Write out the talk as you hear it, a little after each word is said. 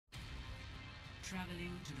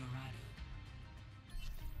traveling to Dorado.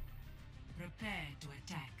 Prepare to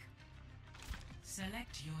attack.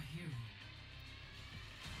 Select your hero.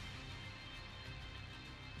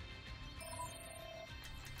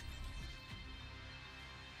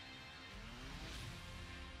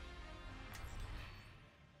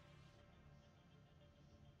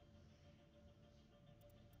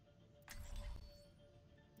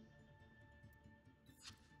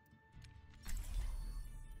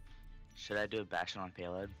 Should I do a bastion on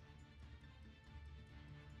payload?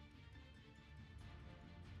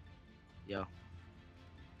 Yo.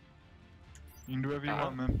 You can do whatever you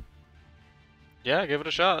want, man. Yeah, give it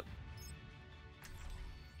a shot.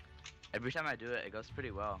 Every time I do it, it goes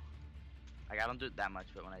pretty well. Like, I don't do it that much,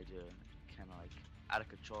 but when I do it, it's kind of like out of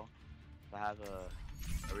control. If I have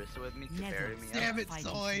a Arista with me to bury me Damn up. it,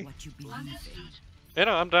 Soy! You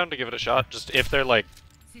know, I'm down to give it a shot. Just if they're like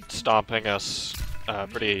stomping us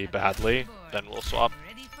pretty badly, then we'll swap.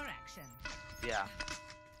 Ready for action. Yeah.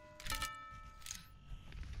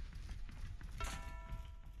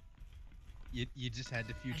 You just had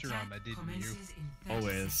the future on that, didn't you? Commences in 30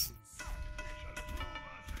 Always. seconds.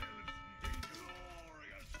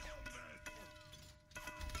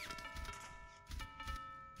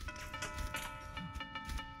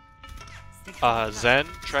 Zen,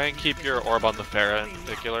 try and keep your orb on the Pharah in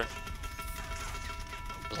particular.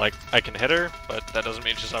 Like, I can hit her, but that doesn't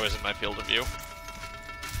mean she's always in my field of view.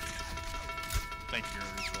 Thank you,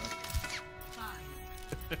 Arisa. 5,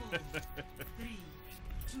 4, 3,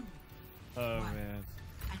 2, Oh 1. man.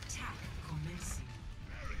 Attack commencing.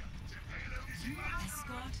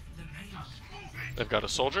 Escort the payload. They've got a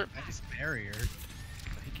soldier. Nice barrier.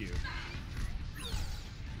 Thank you.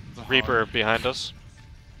 The Reaper hog. behind us.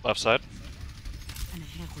 Left side.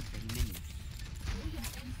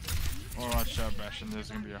 Oh, watch out, Bastion.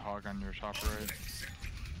 There's gonna be a hog on your top right.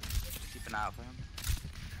 Keep an eye out for him.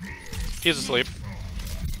 He's asleep.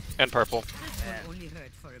 And purple. And Only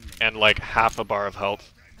heard for a minute. And like half a bar of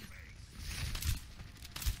health.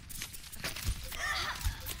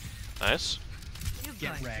 Nice.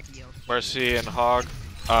 Get wrecked. Mercy and Hog.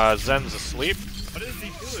 Zen's asleep. What is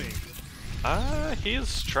he doing?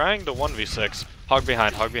 He's trying to 1v6. Hog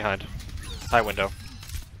behind, hog behind. High window.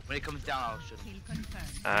 when he comes down, I'll shoot him.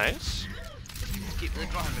 Nice. Keep, draw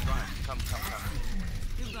him, draw him. Come.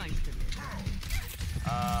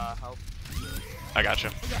 Help. I got you.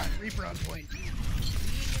 Oh god, Reaper on point.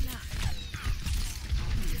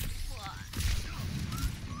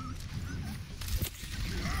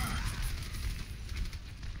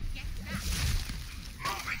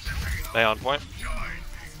 They on point.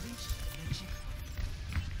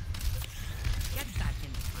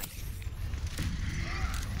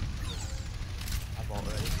 I'm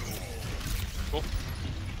already. Cool.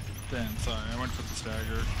 Damn, sorry, I went for the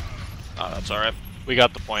stagger. Oh, that's alright. We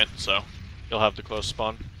got the point, so you'll have the close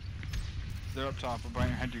spawn. They're up top,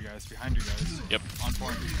 behind you guys, behind you guys. Yep. On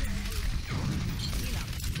point.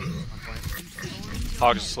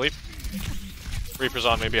 Hog's asleep. Reaper's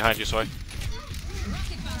on me behind you, Soy.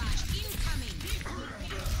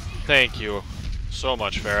 Thank you so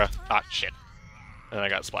much, Farah. Ah, shit. And I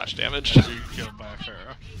got splash damage. You killed by a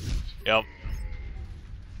Pharaoh. Yep.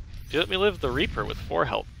 You let me live the Reaper with 4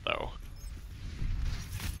 health, though.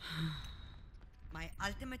 My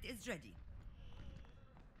ultimate is ready.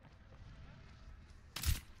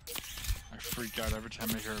 I freak out every time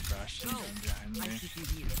I hear a Bastion gun behind I me. keep you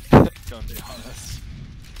here. Gotta be honest.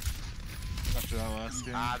 After that last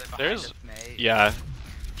game. Ah, they're behind There's... us, mate. Yeah.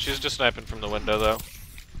 She's just sniping from the window, though.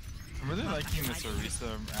 I'm really liking this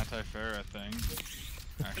Orisa anti-Pharah thing.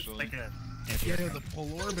 Actually. Like a Yeah, the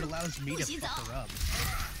pull orb, it allows me to fuck her up.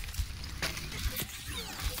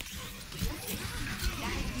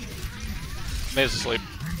 May's asleep.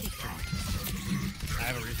 I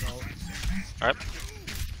have a result. Alright.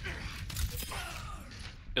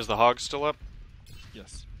 Is the Hog still up?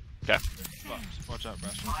 Yes. Okay. Watch out,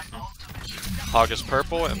 Bastion. Hog is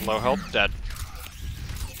purple and low health, dead.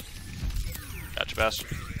 Gotcha, Bastion.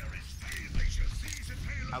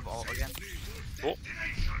 I have ult again. Cool.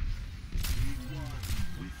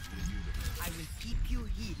 I will keep you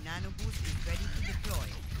here. Nano boost is ready to deploy.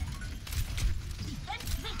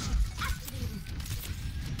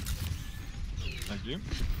 Thank you.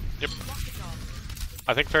 Yep.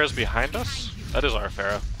 I think Farah's behind us. That is our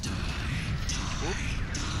Farah.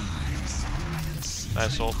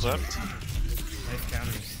 Nice ult Zen. Nice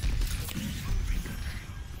counters.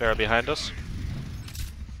 Farah behind us.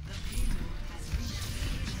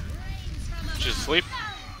 She's asleep.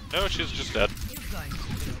 No, she's just dead.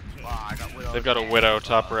 Wow, I got Widow. They've got a Widow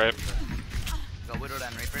top right. Got Widow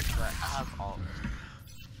and Reaper, but I have ult.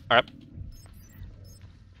 Alright.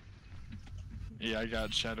 Yeah, I got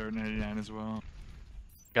Xhanes13 as well.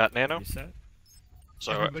 Got Nano? You set?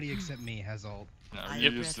 So Everybody except me has ult. Yeah, I we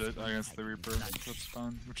press used it the against the button. Reaper. That's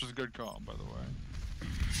fine. Which is a good call, by the way.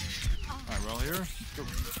 Alright, well here. Let's go.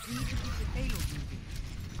 We need to keep the payload moving.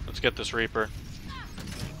 let's get this Reaper.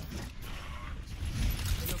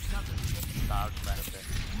 You're covered. Dodge benefit.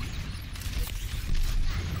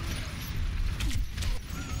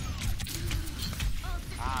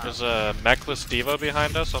 There's a mechless D.va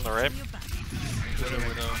behind us on the right. You're back.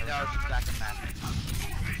 That was back in that.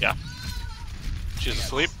 Yeah. She's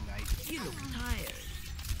asleep. Nice. You look tired.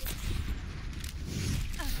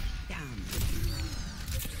 Damn.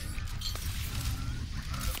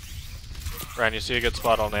 Ryan, you see a good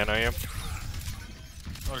spot, I'll nano you.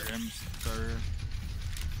 Okay, I'm sorry.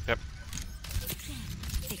 Yep.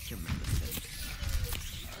 Take your medicine.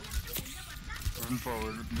 Moving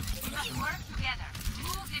forward with the position.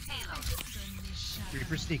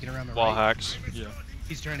 Reaper sneaking around the Wall right. hacks. Yeah.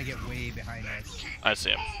 He's trying to get way behind us. I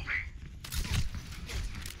see him.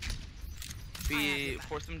 We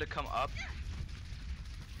force him to come up.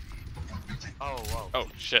 Oh, whoa. Oh,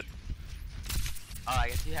 shit. Oh, I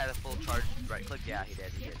guess he had a full charge right click. Yeah, he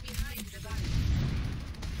did.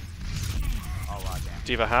 Oh, wow, damn.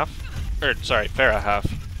 D.va half? Or, sorry, Pharah half.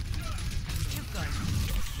 You got it.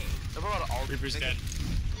 Okay. There's a lot of alt. Reaper's dead.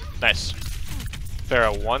 Nice.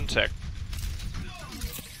 Pharah, one tick.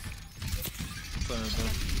 So, the,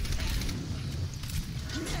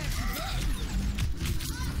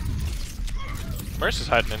 Mercy's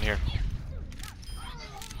hiding in here.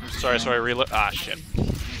 Sorry, so I reload. Ah, shit.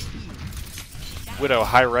 Widow,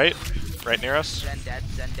 high right. Right near us. Zen dead.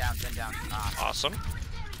 Zen down. Ah. Awesome.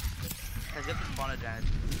 Has got the spawn advantage.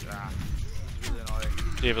 Ah. It's really annoying.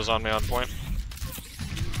 D.va's on me on point.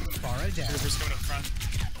 Pharah down. Reaper's coming up front.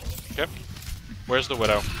 Okay. Where's the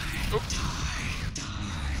Widow?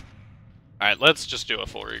 Alright, let's just do a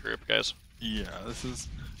full regroup, guys. yeah, this is.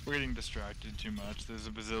 We're getting distracted too much. There's a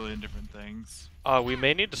bazillion different things. We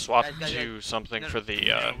may need to swap Guys, to something no, for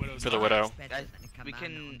the Widow's for the not. Widow. Guys,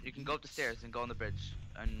 you can go up the stairs and go on the bridge,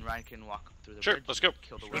 and Ryan can walk through the Sure, bridge. let's go.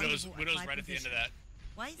 Kill the Widow. Widow's right at the end of that.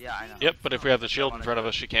 Why is Yeah, I know. Yep, but if we have the shield in front of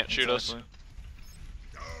us, she can't shoot us. Exactly.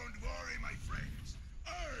 Don't worry, my friends.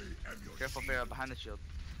 I am your Careful, Pharah, behind the shield.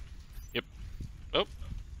 Oh,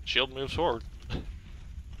 shield moves forward.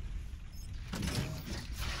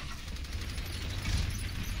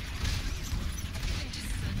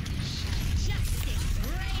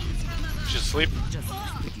 She's asleep. Just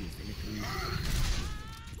produce a little.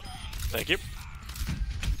 Thank you.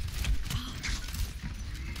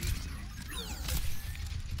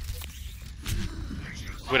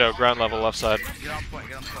 Widow, ground level, left side. Get on point.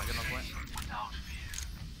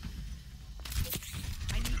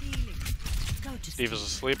 I need healing. Go to D.va's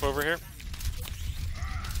asleep over here.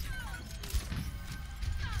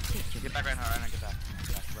 Take your Get back right now, Ryan. Get back.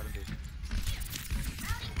 Let him be.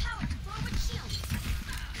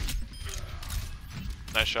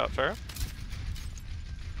 Nice shot, Pharah.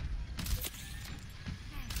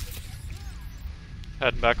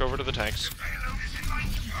 Heading back over to the tanks.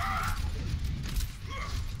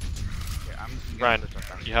 Here, I'm just gonna Ryan, get this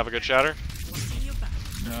right you have a good shatter? What's in your back?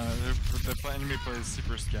 The enemy play is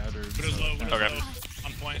super scattered. Widow's so low. I can't- Widow's Okay. low.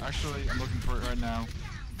 On point. Actually, I'm looking for it right now.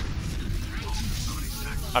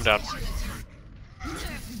 I'm down.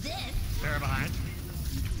 Pharah behind.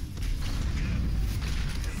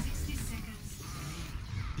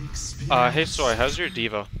 Hey Soy, how's your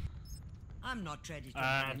D.va? I'm not ready to Um,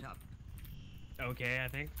 mount up. Okay, I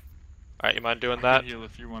think. Alright, you mind doing I that? can heal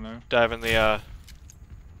if you want to. Dive in the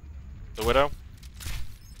Widow?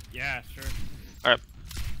 Yeah, sure. Alright.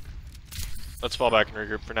 Let's fall back and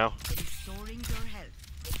regroup for now. Restoring your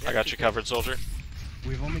health. I got you covered, soldier.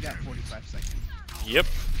 We've only got 45 seconds. Yep.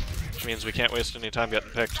 Which means we can't waste any time getting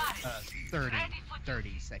picked.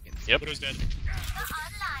 30 seconds. Yep. Widow's dead.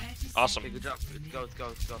 Awesome. Okay, good job.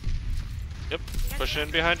 Let's go. Yep. Push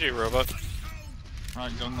in behind you, Robutt.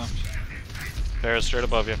 Alright, going left. Pharah's straight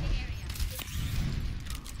above you.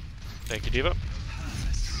 Thank you, D.va.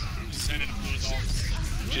 Send it to Blue's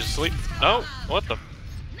ult. She's asleep. No! What the?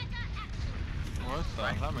 What the?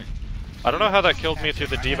 That make, I don't know how that killed me through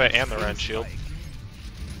the D.va and the Ren shield.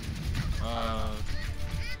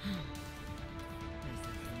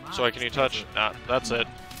 So can you touch? Nah, that's it.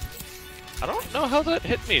 I don't know how that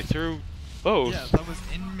hit me through both. yeah, that was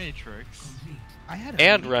in Matrix. I had a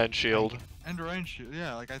And really- Ren shield. And range shield.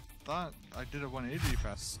 Yeah, like I thought I did a 180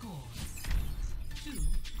 fast.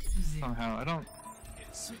 Somehow, I don't.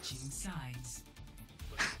 Switching sides.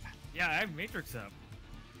 Yeah, I have Matrix up.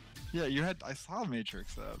 Yeah, you had. I saw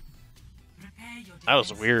Matrix up. Prepare your That was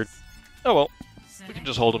defenses. weird. Oh well. Select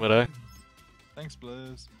just hold him at A. Thanks,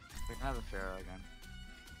 Blizz. We can have a Pharaoh again.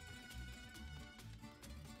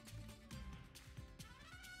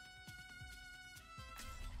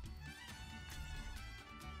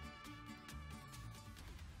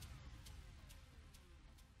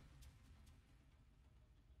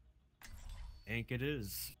 Think it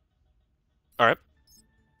is. Alright.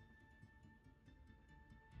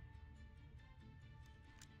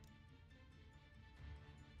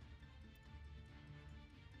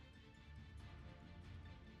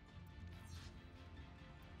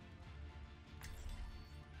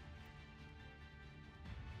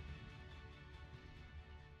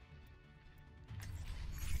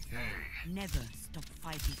 Never stop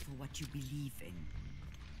fighting for what you believe in.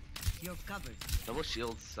 You're covered. Double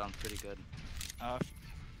shields sound pretty good.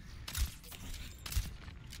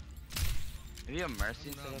 Maybe a Mercy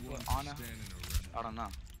instead of Ana? I don't know.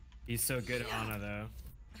 He's so good at Ana though.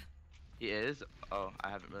 He is? Oh, I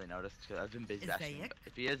haven't really noticed because I've been busy Is bashing. that But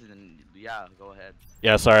if he is, then yeah, go ahead.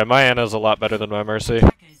 Yeah, sorry, my Ana's a lot better than my Mercy.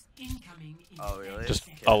 Attackers incoming in Oh, really? Just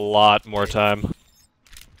Okay. a lot more time.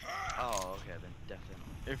 Oh, okay, then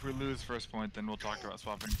definitely. If we lose first point, then we'll talk about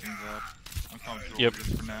swapping things up. I'm comfortable Yep. with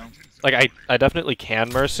this for now. Like, I definitely can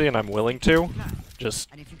Mercy, and I'm willing to. Just,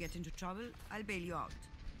 And if you get into trouble, I'll bail you out.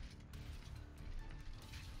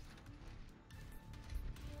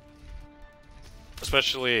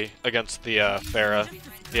 especially against the Pharah,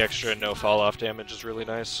 the extra no fall-off damage is really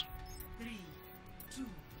nice. 3, 2,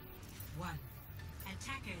 1.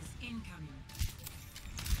 Attackers incoming.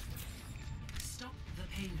 Stop the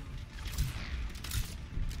payload.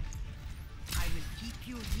 I will keep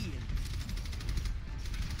you healed.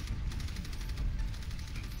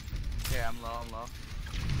 Okay, I'm low,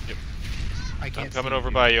 I can't I'm coming see over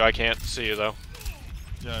you. by you, I can't see you though.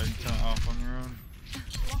 Yeah, you can off on your own.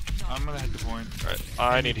 I'm gonna head to point. Alright,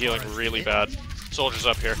 I need healing really bad. Soldiers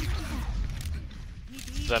up here.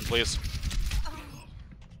 Zen, please.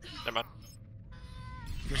 Never mind.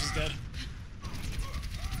 Yours is dead.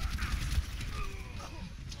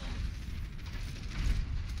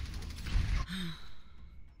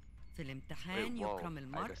 في الامتحان Wait, whoa, يكرم I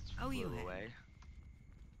المرء just أو flew يهان. away.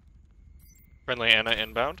 Friendly Ana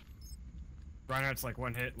inbound. Reinhardt's like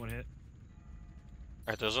one hit. Alright,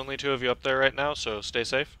 there's only 2 of you up there right now, so stay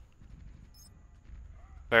safe.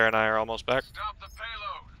 Bear and I are almost back. Stop the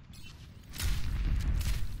payload.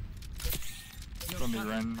 From the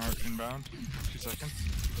Reinhardt inbound. 2 seconds.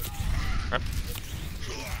 Right.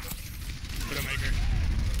 Widowmaker.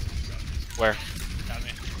 Where? Got me.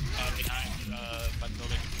 Behind by the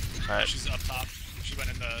building. Alright, She's up top. She went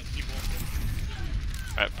in the people.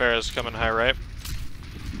 alright, Pharah's coming high right.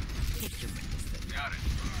 Got it.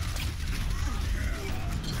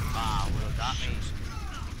 Ah, Widow got me.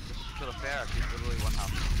 Just kill a Pharah, she's literally one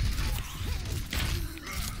health.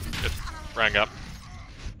 Good. Rang up.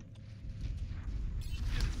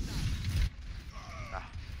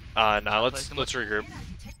 Nah, let's regroup.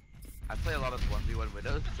 I play a lot of 1v1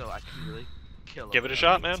 Widows, so I can really kill Give it a Widow.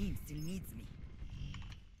 shot, My man. team still needs me.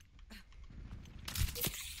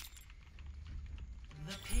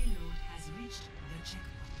 The payload has reached the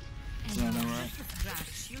checkpoint. Yeah, no, right.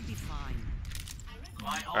 Crash, you'll be fine.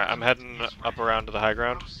 Alright, I'm heading up around to the high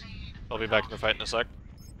ground. I'll be back in the fight in a sec.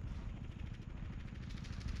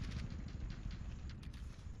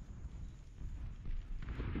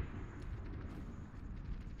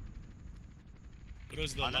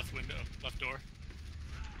 Widow's the left window, left door.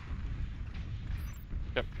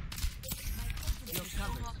 Yep. You're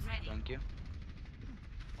covered. Thank you.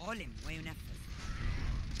 علم وينفذ.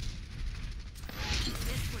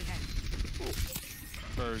 This will help.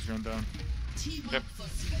 Pharah's going down. Yep.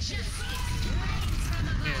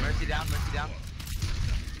 Mercy down, Mercy down.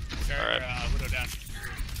 Alright. Widow down.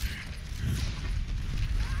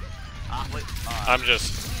 Ah, wait. I'm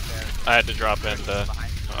just... I had to drop in the...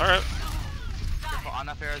 Behind. Alright. Careful,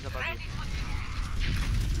 Ana Pharah's above you.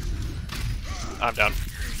 I'm down.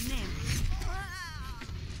 Name.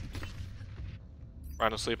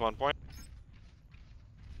 Run to sleep on point.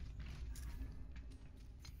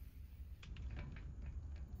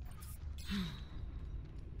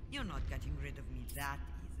 You're not getting rid of me that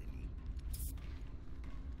easily.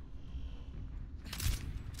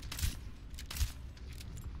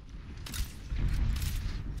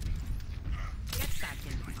 Get back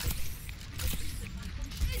in the fight.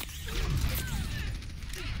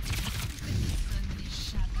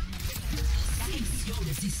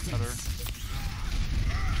 Cutter.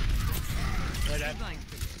 I'm going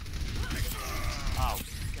for you. Oh,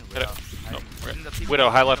 Hit it. Widow. Oh, In the right. people- Widow,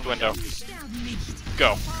 high left window.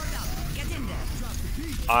 Go. Get in there.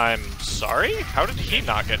 I'm sorry? How did he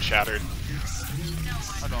not get shattered?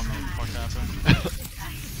 I don't know what the fuck answer.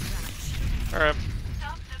 Alright.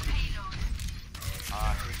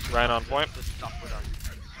 Ryan on point.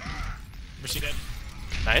 Mercy dead.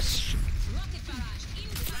 Nice.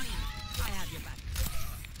 I have your back.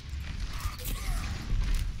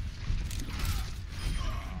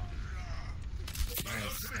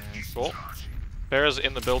 Cool. Farah's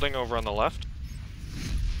in the building over on the left.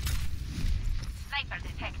 Sniper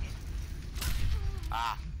detected.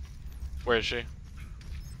 Ah, Where is she?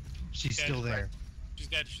 She's Okay, still there. She's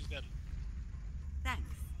dead. She's dead. Thanks.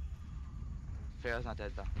 Farah's not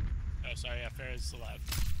dead though. Oh, sorry. Yeah, Farah's alive.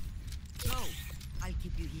 Go. I'll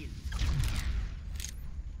keep you healed.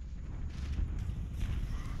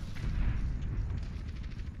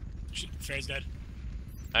 Farah's dead.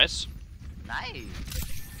 Nice. Nice.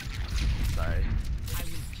 Sorry. I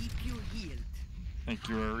will keep you healed. Thank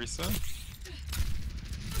you, Arisa.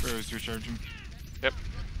 Rose recharging. Yep.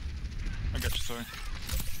 I got you, sorry.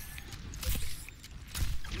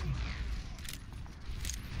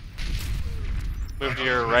 Move to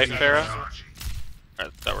your right, Farah.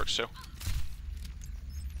 Alright, that works too.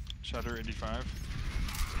 Shatter 85.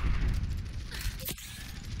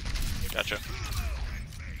 Gotcha.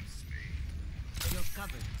 You're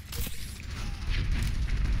covered.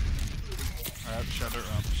 Alright, shatter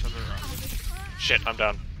up, shatter up. Shit, I'm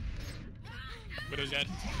down. Widow's dead.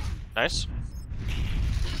 Nice.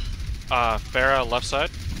 Farah, left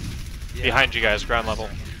side. Yeah. Behind you guys, ground level.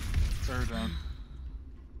 Third down.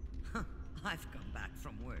 I've come back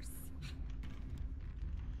from worse.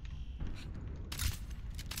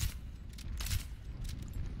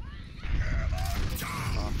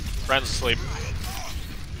 Friends asleep.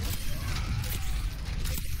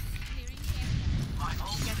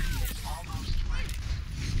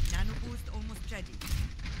 Nano boost almost ready.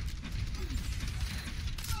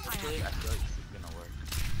 Actually, I feel like this is gonna work.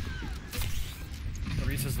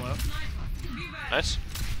 Arisa's low. Nice.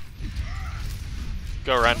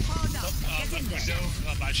 Go, Ren. Get in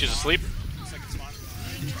there. She's asleep. Second spawn.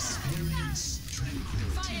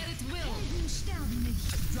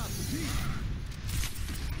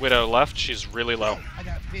 Widow left. She's really low. I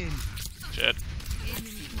got pinned. Shit.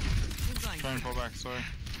 Who's going? Try and pull back, sorry.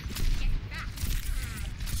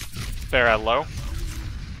 Farah low.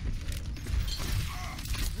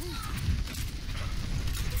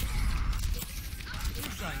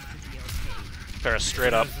 Who's going to be okay? Farah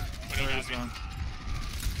straight up. Widow is down.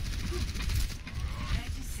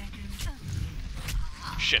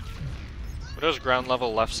 Shit. Widow's ground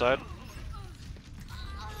level left side.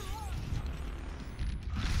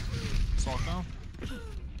 Salt down.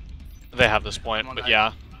 They have this point, but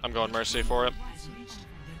yeah, I'm going Mercy for it.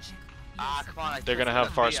 Ah, come on. They're gonna have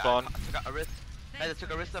far spawn. They took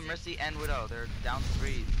Arisa, Mercy, and Widow. They're down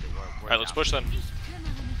 3. Alright, let's push then.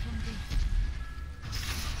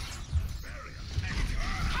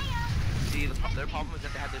 See, their problem is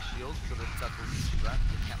that they have their shields, so they're stuck with each front.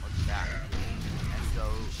 They can't look back. And so,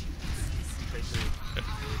 basically,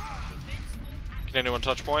 Can anyone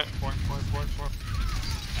touch point? Point. I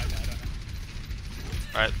don't know.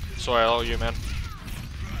 Alright, Soil, you man.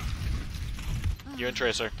 You and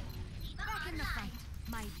Tracer. Back in the fight.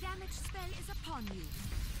 My damage spell is upon you.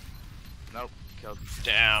 nope, killed.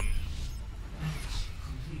 Damn.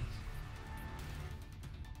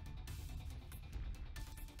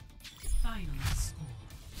 Final score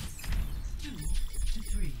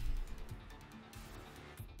 2-3.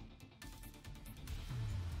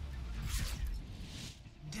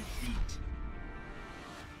 Defeat.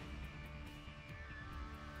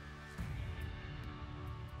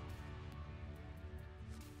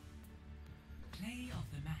 Play of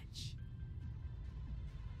the match.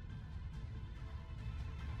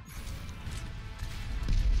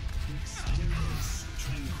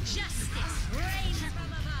 Justice reigns from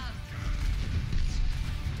above.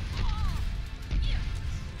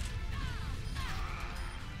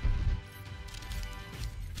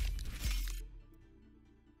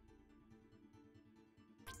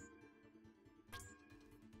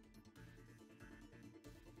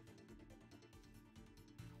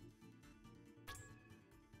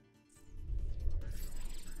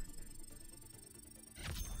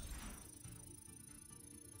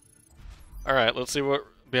 Alright, let's see what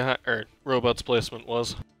behind Robutt's placement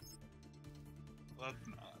was. Let's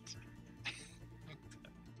not. I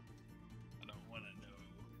don't wanna know.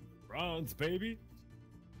 Bronze, baby.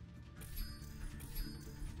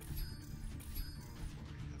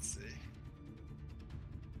 Let's see.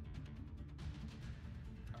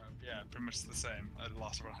 Yeah, pretty much the same. I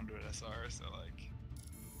lost 100 SR, so like.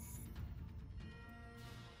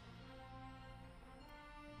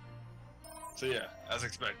 So yeah, as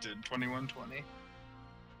expected, 21-20.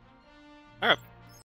 Alright.